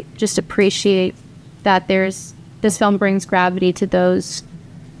I just appreciate that this film brings gravity to those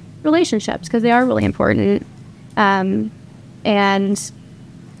relationships, because they are really important. And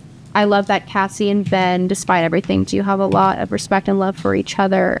I love that Cassie and Ben, despite everything, do have a lot of respect and love for each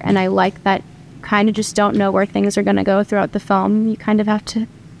other. And I like that kind of just don't know where things are going to go throughout the film. You kind of have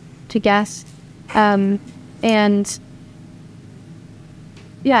to guess. And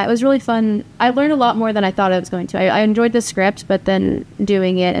yeah, it was really fun. I learned a lot more than I thought I was going to. I enjoyed the script, but then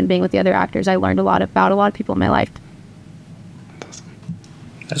doing it and being with the other actors, I learned a lot about a lot of people in my life.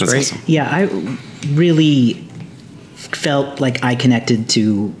 That's great. Awesome. Yeah, I really felt like I connected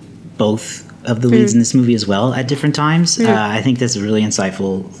to both of the leads in this movie as well at different times. I think that's a really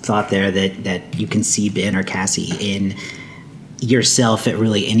insightful thought there, that you can see Ben or Cassie in yourself at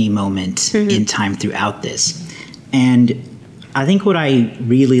really any moment in time throughout this. And I think what I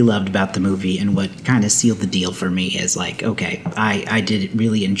really loved about the movie and what kind of sealed the deal for me is like, okay, I did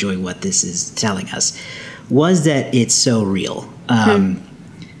really enjoy what this is telling us, was that it's so real.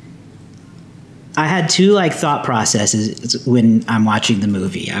 I had two like thought processes when I'm watching the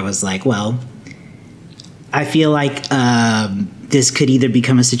movie. I was like, well, I feel like this could either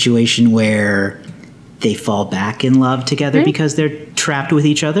become a situation where they fall back in love together because they're trapped with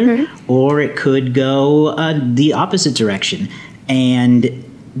each other, or it could go the opposite direction. And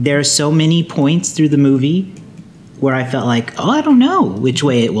there are so many points through the movie where I felt like, oh, I don't know which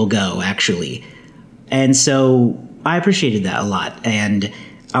way it will go, actually. And so I appreciated that a lot. And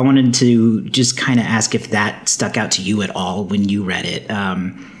I wanted to just kind of ask if that stuck out to you at all when you read it,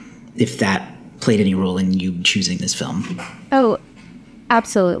 if that played any role in you choosing this film. Oh,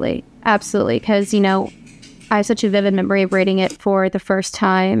 absolutely. Absolutely. Because, you know, I have such a vivid memory of reading it for the first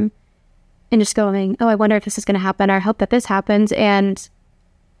time and just going, oh, I wonder if this is going to happen. I hope that this happens. And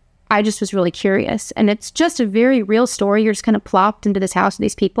I just was really curious. And it's just a very real story. You're just kind of plopped into this house with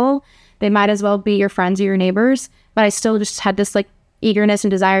these people. They might as well be your friends or your neighbors. But I still just had this like eagerness and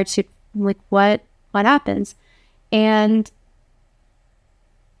desire to like, what happens? And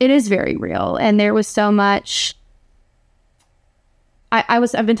it is very real. And there was so much.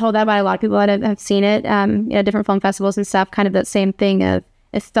 I've been told that by a lot of people that have seen it, different film festivals and stuff, kind of that same thing of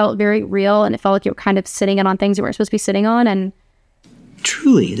it felt very real and it felt like you were kind of sitting in on things you weren't supposed to be sitting on. And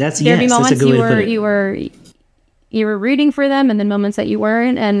truly, that's a good way to put it. You were rooting for them, and then moments that you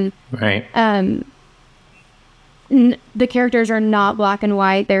weren't. And right. The characters are not black and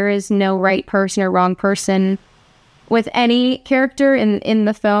white. There is no right person or wrong person with any character in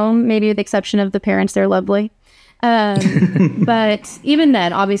the film, maybe with the exception of the parents. They're lovely. But even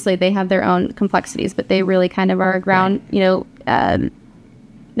then, obviously, they have their own complexities, but they really kind of are ground,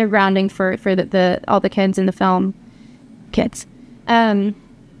 they're grounding for all the kids in the film.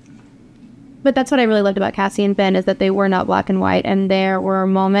 But that's what I really loved about Cassie and Ben, is that they were not black and white. And there were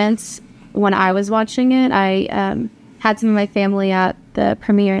moments when I was watching it, I had some of my family at the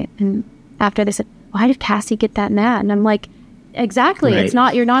premiere, and after they said, why did Cassie get that mad? And I'm like, exactly. Right. It's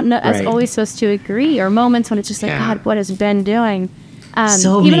not, you're not as always supposed to agree, or moments when it's just like, God, what is Ben doing?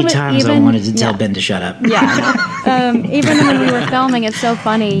 So many times I wanted to tell Ben to shut up. Yeah. Even when we were filming, it's so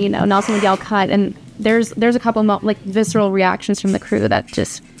funny, Nelson would yell cut, and there's a couple like visceral reactions from the crew that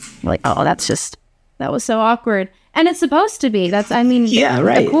just like, oh, that was so awkward. And it's supposed to be. Of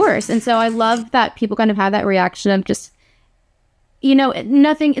course. And so I love that people kind of have that reaction of just,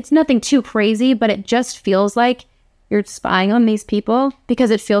 it's nothing too crazy, but it just feels like you're spying on these people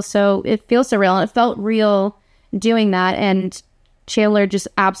because it feels so real, and it felt real doing that. And Chandler just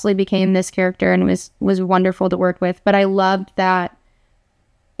absolutely became this character and was wonderful to work with. But I loved that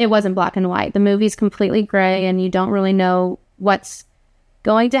it wasn't black and white. The movie's completely gray, and you don't really know what's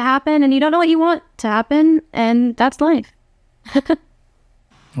going to happen, and you don't know what you want to happen, and that's life.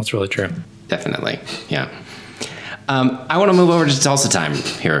 That's really true. Definitely. Yeah. I want to move over to Tulsa time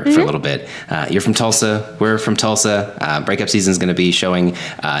here for a little bit. You're from Tulsa. We're from Tulsa. Breakup season is going to be showing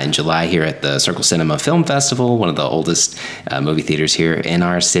in July here at the Circle Cinema Film Festival, one of the oldest movie theaters here in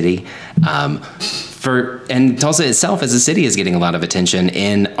our city. And Tulsa itself as a city is getting a lot of attention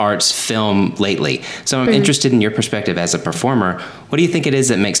in arts film lately. So I'm interested in your perspective as a performer. What do you think it is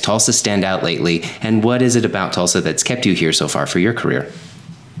that makes Tulsa stand out lately? And what is it about Tulsa that's kept you here so far for your career?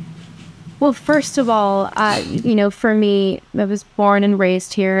 Well, first of all, for me, I was born and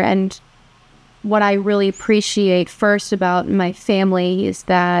raised here. And what I really appreciate first about my family is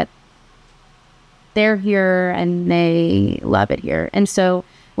that they're here and they love it here. And so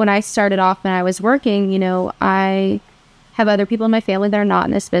when I started off and I was working, I have other people in my family that are not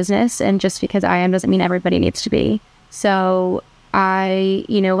in this business. And just because I am doesn't mean everybody needs to be. So I,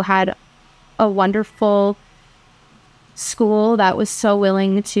 had a wonderful school that was so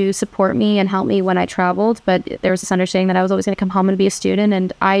willing to support me and help me when I traveled. But there was this understanding that I was always going to come home and be a student.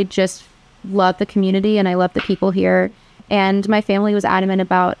 And I just love the community and I love the people here. And my family was adamant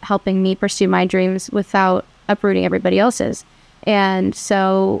about helping me pursue my dreams without uprooting everybody else's. And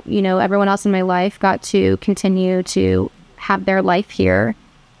so, everyone else in my life got to continue to have their life here,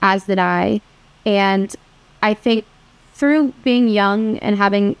 as did I. And I think through being young and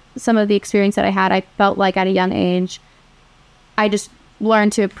having some of the experience that I had, I felt like at a young age, I just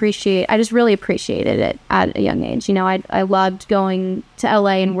learned to appreciate, I just really appreciated it at a young age. I loved going to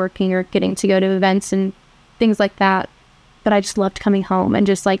LA and working or getting to go to events and things like that. But I just loved coming home and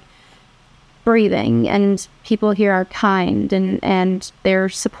just like breathing, and people here are kind and they're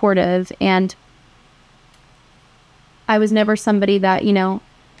supportive. And I was never somebody that,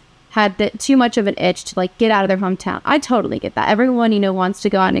 had too much of an itch to like get out of their hometown. I totally get that. Everyone, wants to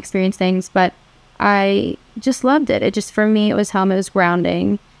go out and experience things, but I just loved it. It just, for me, it was home. It was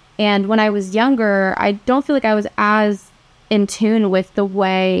grounding. And when I was younger, I don't feel like I was as in tune with the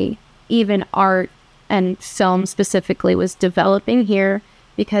way even art and film specifically was developing here,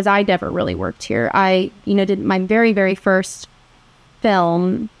 because I never really worked here. I, did my very, very first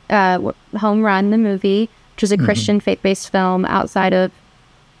film, Home Run, the movie, which was a Christian faith-based film outside of,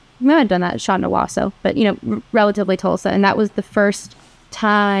 I might have done that, shot in Owasso, but, relatively Tulsa. And that was the first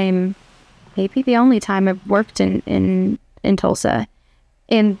time, maybe the only time I've worked in Tulsa.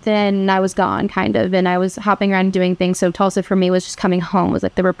 And then I was gone, kind of, and I was hopping around doing things. So Tulsa for me was just coming home, was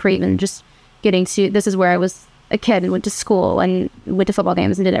like the reprieve and just getting to, this is where I was a kid and went to school and went to football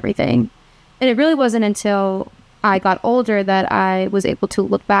games and did everything. And it really wasn't until I got older that I was able to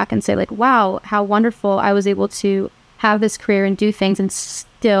look back and say like, wow, how wonderful I was able to have this career and do things and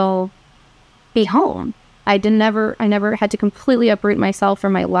still be home. I never had to completely uproot myself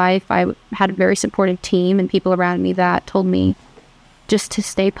from my life. I had a very supportive team and people around me that told me just to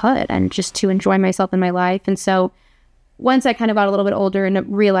stay put and just to enjoy myself in my life. And so once I kind of got a little bit older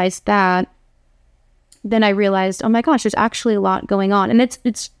and realized that, then I realized, oh my gosh, there's actually a lot going on. And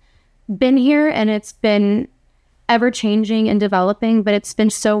it's been here and it's been ever changing and developing, but it's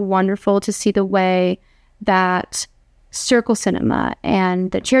been so wonderful to see the way that Circle Cinema and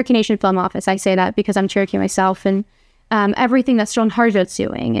the Cherokee Nation Film Office, I say that because I'm Cherokee myself, and everything that Stone Harjot's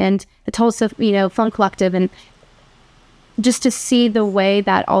doing, and the Tulsa, Film Collective, and just to see the way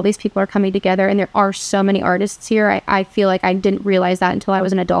that all these people are coming together, and there are so many artists here. I feel like I didn't realize that until I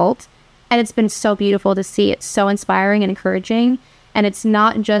was an adult. And it's been so beautiful to see. It's so inspiring and encouraging. And it's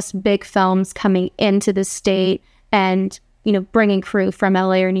not just big films coming into the state and, bringing crew from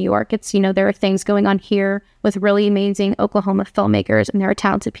LA or New York. It's, there are things going on here with really amazing Oklahoma filmmakers, and there are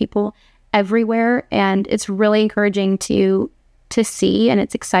talented people everywhere. And it's really encouraging to see, and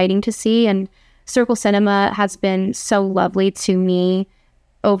it's exciting to see. And Circle Cinema has been so lovely to me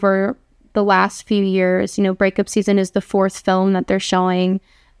over the last few years. Breakup season is the 4th film that they're showing.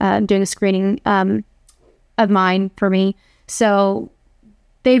 Doing a screening of mine for me. So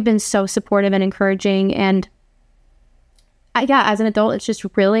they've been so supportive and encouraging. And as an adult, it's just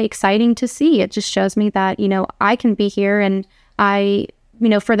really exciting to see. It just shows me that, I can be here, and I,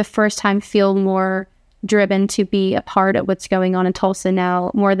 for the first time feel more driven to be a part of what's going on in Tulsa now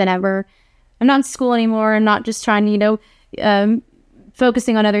more than ever. I'm not in school anymore. I'm not just trying to,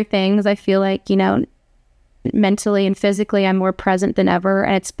 focusing on other things. I feel like, mentally and physically, I'm more present than ever.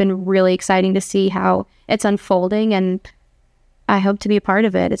 And it's been really exciting to see how it's unfolding. And I hope to be a part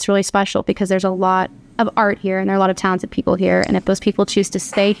of it. It's really special because there's a lot of art here and there are a lot of talented people here. And if those people choose to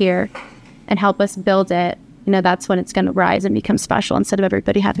stay here and help us build it, that's when it's going to rise and become special instead of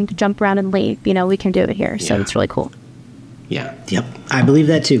everybody having to jump around and leave. We can do it here. So it's really cool. Yeah. Yep. I believe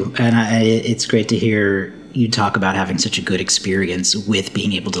that too. And it's great to hear you talk about having such a good experience with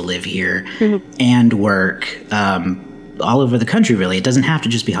being able to live here and work all over the country, really. It doesn't have to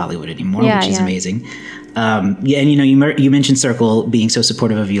just be Hollywood anymore, which is amazing. And, you know, you mentioned Circle being so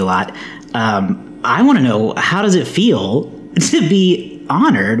supportive of you a lot. I want to know, how does it feel to be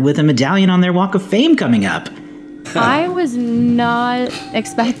honored with a medallion on their Walk of Fame coming up? I was not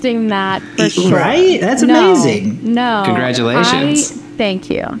expecting that, for sure. Right? That's amazing. No. Congratulations. Thank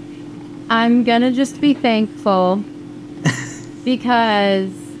you. I'm going to just be thankful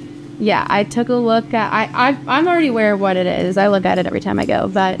because, yeah, I took a look at... I'm already aware of what it is. I look at it every time I go,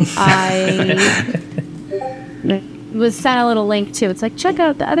 but I was sent a little link, too. It's like, check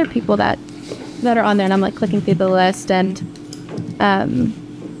out the other people that are on there, and I'm, like, clicking through the list, and...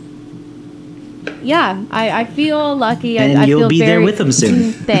 yeah, I feel lucky. And I you'll feel be there with them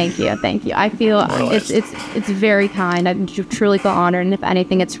soon. Thank you. I feel it's very kind. I truly feel honored, and if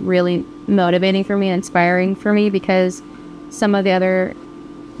anything, it's really motivating for me and inspiring for me, because some of the other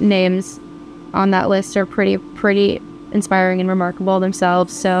names on that list are pretty inspiring and remarkable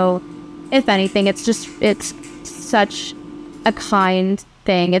themselves. So, if anything, it's such a kind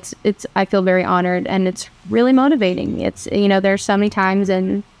thing. I feel very honored, and it's really motivating me. It's, you know, there's so many times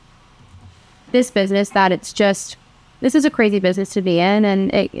in this business that it's just, this is a crazy business to be in,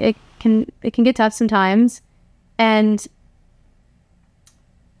 and it can get tough sometimes, and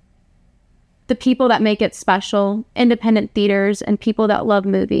the people that make it special, independent theaters and people that love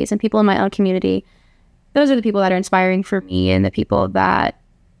movies and people in my own community, those are the people that are inspiring for me, and the people that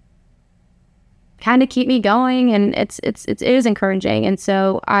kind of keep me going, and it is encouraging. And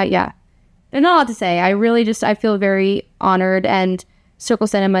so there's not a lot to say. I feel very honored, and Circle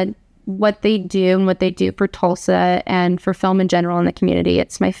Cinema, what they do and what they do for Tulsa and for film in general in the community.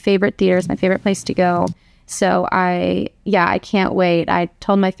 It's my favorite theater. It's my favorite place to go. So I can't wait. I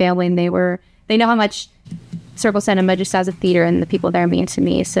told my family, and they know how much Circle Cinema just as a theater and the people there mean to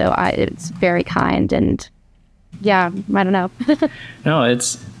me. So it's very kind, and yeah, I don't know. No,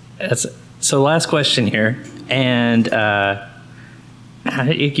 it's so last question here, and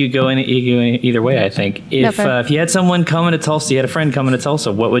you could go either way, I think. If you had someone coming to Tulsa, you had a friend coming to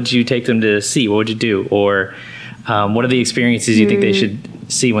Tulsa, what would you take them to see? What would you do? Or what are the experiences you think they should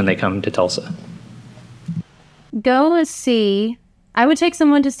see when they come to Tulsa? I would take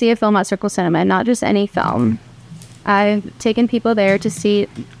someone to see a film at Circle Cinema, not just any film. I've taken people there to see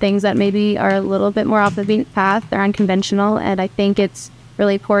things that maybe are a little bit more off the beaten path. They're unconventional, and I think it's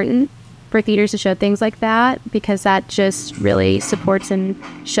really important for theaters to show things like that, because that just really supports and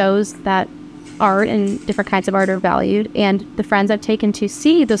shows that art and different kinds of art are valued. And the friends I've taken to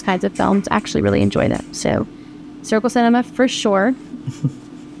see those kinds of films actually really enjoy them. So Circle Cinema for sure.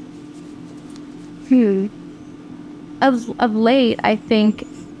 Of late, I think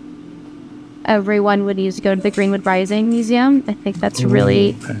everyone would need to go to the Greenwood Rising Museum. I think that's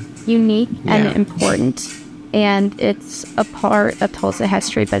really unique and important. And it's a part of Tulsa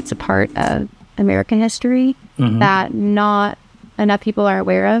history, but it's a part of American history that not enough people are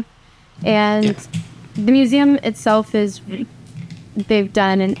aware of. And the museum itself they've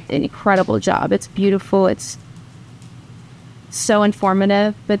done an incredible job. It's beautiful. It's so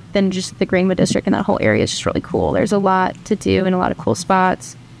informative. But then just the Greenwood District and that whole area is just really cool. There's a lot to do and a lot of cool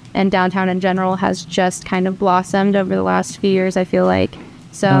spots. And downtown in general has just kind of blossomed over the last few years, I feel like.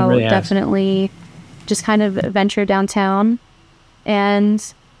 So really definitely just kind of venture downtown.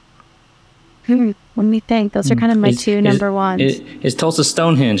 And let me think. Those are kind of my two number ones. Is Tulsa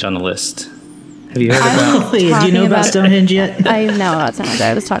Stonehenge on the list? Have you heard about? Do you know about Stonehenge yet? I know about Stonehenge.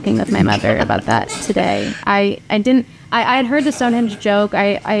 I was talking with my mother about that today. I had heard the Stonehenge joke.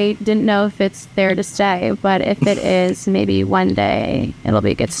 I didn't know if it's there to stay, but if it is, maybe one day it'll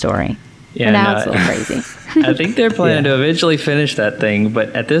be a good story. Yeah, now it's a little crazy. I think they're planning to eventually finish that thing, but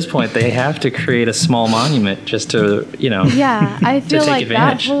at this point they have to create a small monument just to, Yeah, I feel like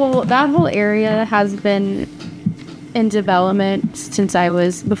that whole area has been in development since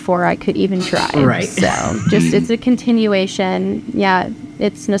before I could even drive. Right. So it's a continuation. Yeah,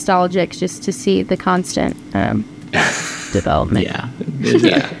 it's nostalgic just to see the constant development.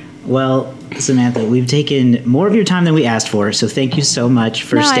 Yeah. Well, Samantha, we've taken more of your time than we asked for, so thank you so much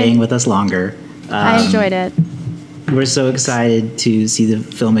for staying with us longer. I enjoyed it. We're so excited to see the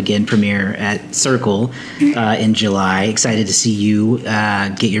film again premiere at Circle in July. Excited to see you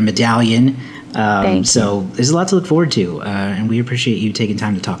get your medallion. So there's a lot to look forward to, and we appreciate you taking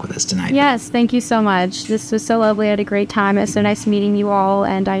time to talk with us tonight. Yes, thank you so much. This was so lovely. I had a great time. It was so nice meeting you all,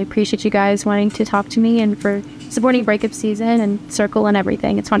 and I appreciate you guys wanting to talk to me and for supporting Breakup season and Circle and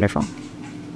everything. It's wonderful.